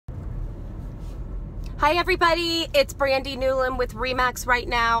Hi everybody, it's Brandi Newland with Remax right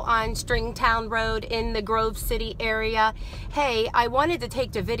now on Stringtown Road in the Grove City area. Hey, I wanted to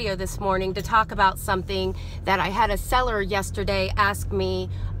take the video this morning to talk about something that I had a seller yesterday ask me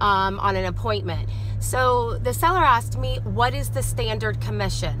on an appointment. So the seller asked me, what is the standard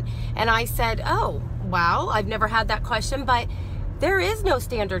commission? And I said, oh, wow, I've never had that question, but there is no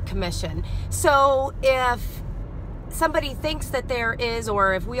standard commission. So if somebody thinks that there is,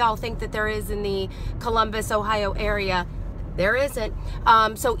 or if we all think that there is in the Columbus, Ohio area, there isn't.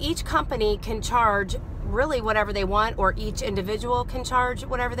 So each company can charge really whatever they want, or each individual can charge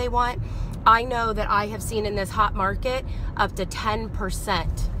whatever they want. I know that I have seen in this hot market up to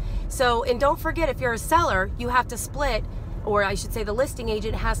 10%. So, and don't forget, if you're a seller, you have to split, or I should say the listing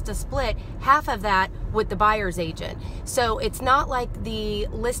agent has to split half of that with the buyer's agent. So it's not like the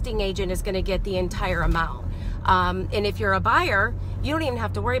listing agent is going to get the entire amount. And if you're a buyer, you don't even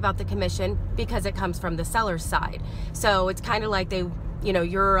have to worry about the commission because it comes from the seller's side. So it's kind of like they, you know,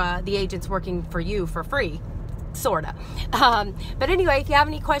 you're the agent's working for you for free, sorta. But anyway, if you have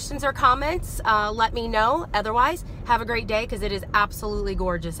any questions or comments, let me know. Otherwise, have a great day because it is absolutely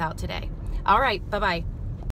gorgeous out today. All right, bye-bye.